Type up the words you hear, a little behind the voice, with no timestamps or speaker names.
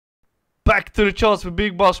Back to the charts with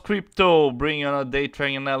Big Boss Crypto, bringing on a day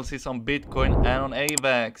trading analysis on Bitcoin and on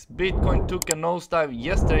AVAX. Bitcoin took a nosedive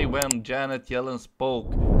yesterday when Janet Yellen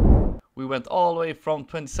spoke. We went all the way from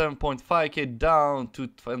 27.5k down to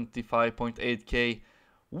 25.8k,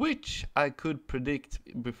 which I could predict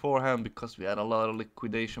beforehand because we had a lot of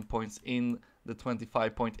liquidation points in the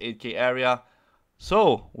 25.8k area.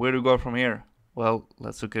 So, where do we go from here? Well,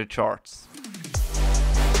 let's look at the charts.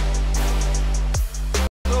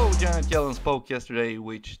 Janet Yellen spoke yesterday,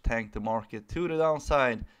 which tanked the market to the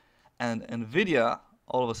downside, and Nvidia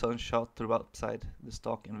all of a sudden shot to the upside, the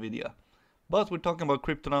stock Nvidia. But we're talking about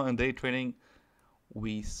crypto now and day trading.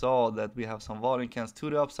 We saw that we have some volume cans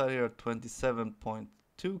to the upside here at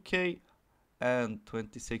 27.2k and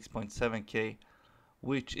 26.7k,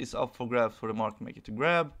 which is up for grabs for the market maker to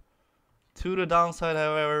grab. To the downside,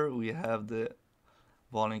 however, we have the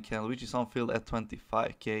volume candle which is unfilled at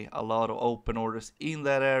 25k, a lot of open orders in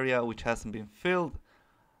that area which hasn't been filled,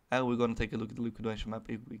 and we're going to take a look at the liquidation map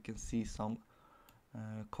if we can see some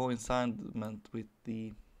coincidence with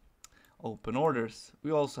the open orders.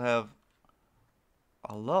 We also have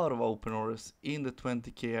a lot of open orders in the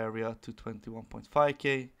 20k area to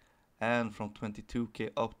 21.5k and from 22k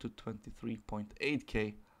up to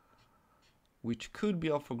 23.8k, which could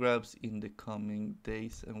be up for grabs in the coming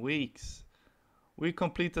days and weeks. We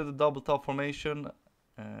completed the double top formation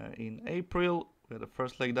in April. We had the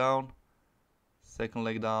first leg down, second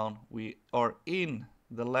leg down. We are in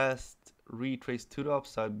the last retrace to the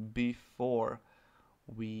upside before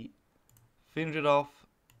we finish it off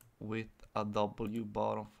with a W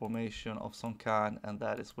bottom formation of some kind, and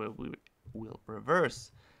that is where we will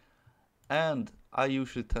reverse. And I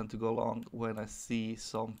usually tend to go long when I see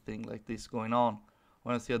something like this going on.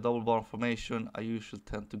 When I see a double bottom formation, I usually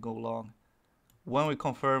tend to go long. When we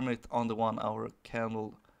confirm it on the 1 hour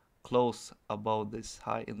candle close above this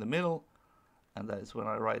high in the middle, and that is when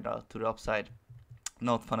I ride out to the upside.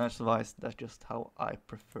 Not financial advice, that's just how I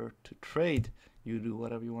prefer to trade. You do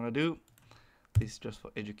whatever you want to do. This is just for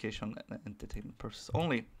education and entertainment purposes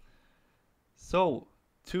only. So,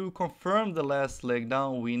 to confirm the last leg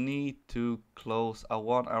down, we need to close a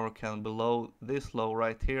 1 hour candle below this low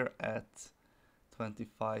right here at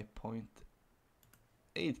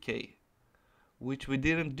 25.8k. which we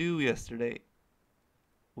didn't do yesterday,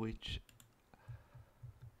 which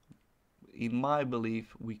in my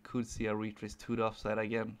belief we could see a retrace to the upside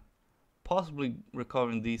again, possibly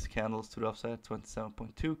recovering these candles to the upside at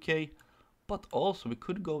 27.2k, but also we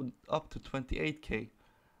could go up to 28k.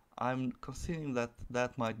 I'm considering that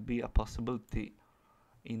that might be a possibility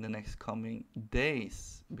in the next coming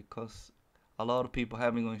days, because a lot of people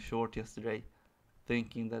have been going short yesterday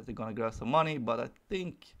thinking that they're gonna grab some money, but I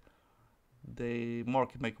think the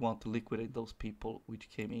market may want to liquidate those people which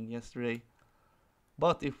came in yesterday.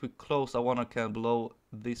 But if we close a 1 hour candle below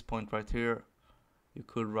this point right here, you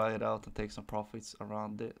could ride it out and take some profits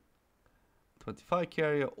around the 25k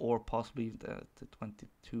area or possibly the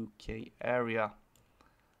 22k area.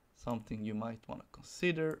 Something you might want to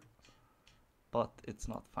consider, but it's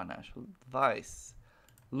not financial advice.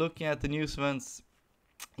 Looking at the news events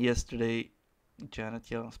yesterday, Janet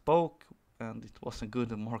Yellen spoke, and it wasn't good.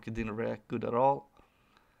 The market didn't react good at all,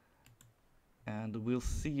 and we'll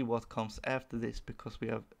see what comes after this, because we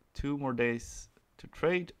have 2 more days to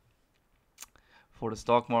trade for the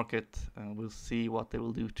stock market, and we'll see what they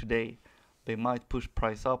will do today. They might push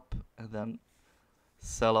price up and then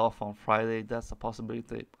sell off on Friday. That's a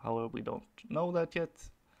possibility, however we don't know that yet.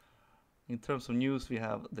 In terms of news, we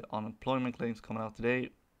have the unemployment claims coming out today,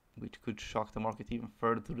 which could shock the market even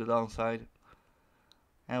further to the downside.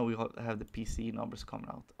 And we have the PCE numbers coming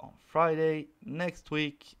out on Friday. Next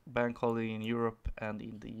week, bank holiday in Europe and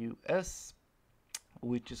in the US,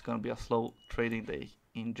 which is going to be a slow trading day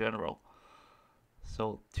in general.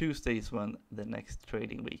 So Tuesday is when the next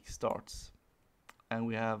trading week starts. And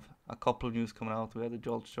we have a couple of news coming out. We have the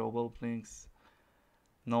Jolt job openings,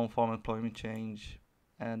 non-farm employment change,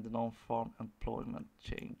 and the non-farm employment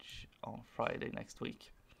change on Friday next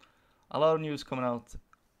week. A lot of news coming out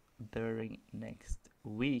during next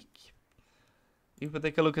week. If we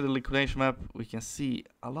take a look at the liquidation map, we can see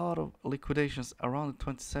a lot of liquidations around the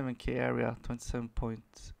 27k area,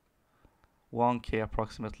 27.1k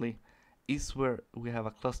approximately, is where we have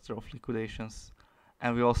a cluster of liquidations,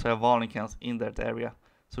 and we also have volume cans in that area.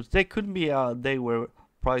 So today could be a day where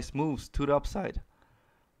price moves to the upside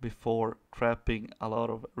before trapping a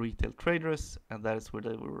lot of retail traders, and that is where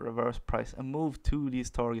they will reverse price and move to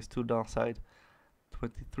these targets to the downside.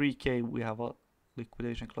 23k we have a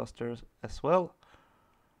liquidation clusters as well,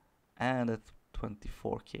 and at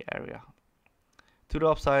 24k area. To the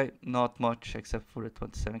upside, not much except for the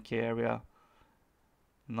 27k area.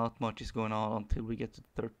 Not much is going on until we get to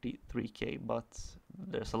 33k, but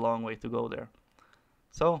there's a long way to go there.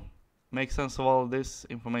 So make sense of all of this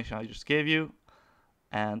information I just gave you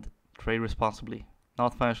and trade responsibly.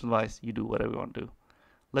 Not financial advice, you do whatever you want to do.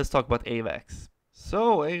 Let's talk about AVAX.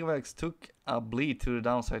 So AVAX took a bleed to the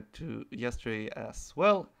downside to yesterday as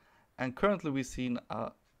well, and currently we've seen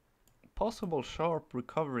a possible sharp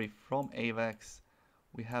recovery from AVAX.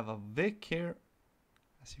 We have a wick here,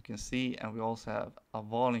 as you can see, and we also have a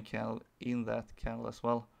volume candle in that candle as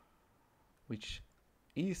well, which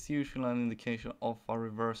is usually an indication of a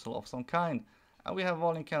reversal of some kind. And we have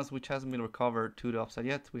volume candles which hasn't been recovered to the upside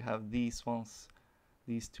yet. We have these ones,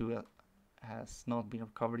 these two has not been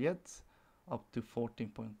recovered yet, up to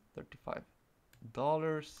 $14.35.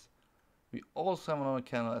 We also have another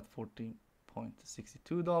candle at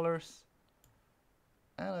 $14.62.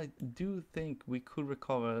 And I do think we could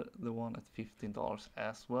recover the one at $15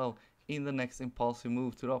 as well in the next impulsive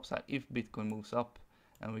move to the upside if Bitcoin moves up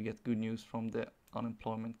and we get good news from the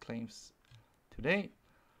unemployment claims today.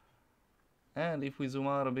 And if we zoom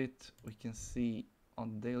out a bit, we can see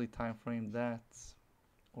on the daily time frame that,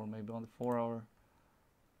 or maybe on the 4-hour,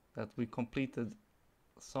 that we completed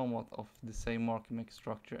somewhat of the same market maker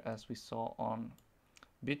structure as we saw on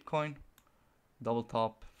Bitcoin. Double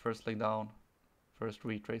top, first leg down, first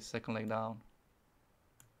retrace, second leg down.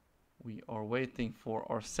 We are waiting for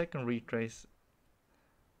our second retrace.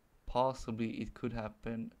 Possibly it could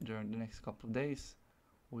happen during the next couple of days.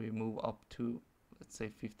 We move up to, let's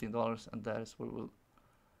say, $15, and that is where we'll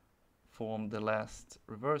form the last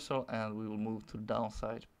reversal, and we will move to the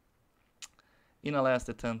downside in a last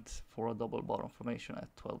attempt for a double bottom formation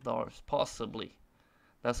at $12, possibly.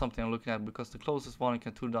 That's something I'm looking at because the closest volume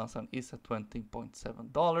can to the downside is at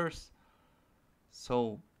 $20.7.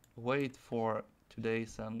 So wait for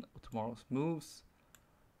today's and tomorrow's moves,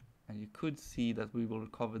 and you could see that we will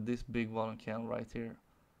recover this big volume candle right here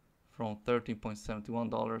from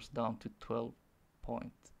 $13.71 down to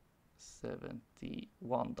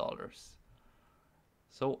 $12.71.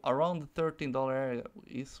 So around the $13 area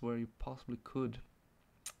is where you possibly could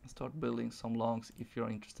start building some longs if you're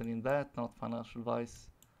interested in that. Not financial advice,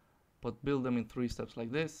 but build them in 3 steps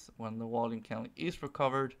like this. When the volume candle is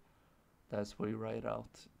recovered, that's where you ride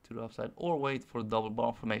out to the upside, or wait for double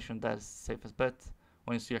bottom formation. That is the safest bet.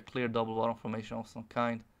 When you see a clear double bottom formation of some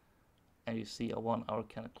kind and you see a 1-hour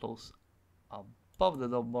candle close above the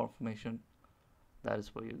double bottom formation, that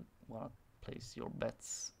is where you want to place your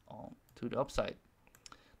bets on to the upside.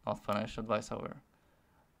 Not financial advice, however.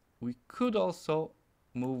 We could also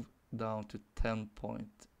move down to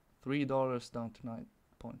 $10.3 down to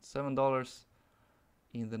 $9.7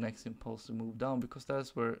 in the next impulsive move down, because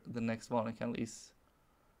that's where the next volume candle is.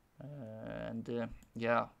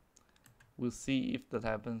 Yeah, we'll see if that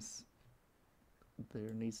happens.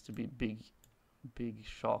 There needs to be big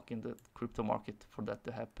shock in the crypto market for that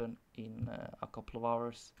to happen in a couple of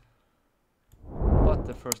hours. But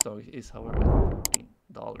the first target is, however, at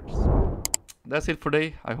 $13. That's it for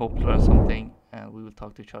today. I hope you learned something, and we will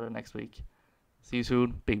talk to each other next week. See you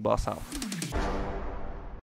soon. Big Boss out.